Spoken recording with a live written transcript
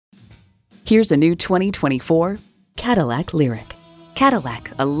Here's a new 2024 Cadillac LYRIQ.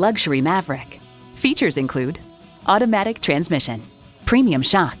 Cadillac, a luxury maverick. Features include automatic transmission, premium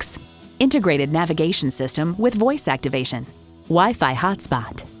shocks, integrated navigation system with voice activation, Wi-Fi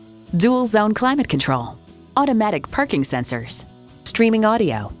hotspot, dual zone climate control, automatic parking sensors, streaming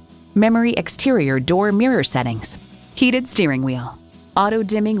audio, memory exterior door mirror settings, heated steering wheel, auto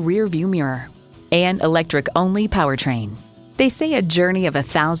dimming rear view mirror, and electric only powertrain. They say a journey of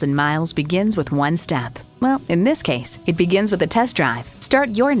 1,000 miles begins with one step. Well, in this case, it begins with a test drive. Start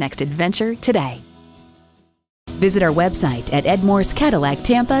your next adventure today. Visit our website at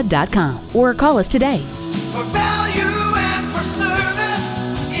edmorsecadillactampa.com or call us today.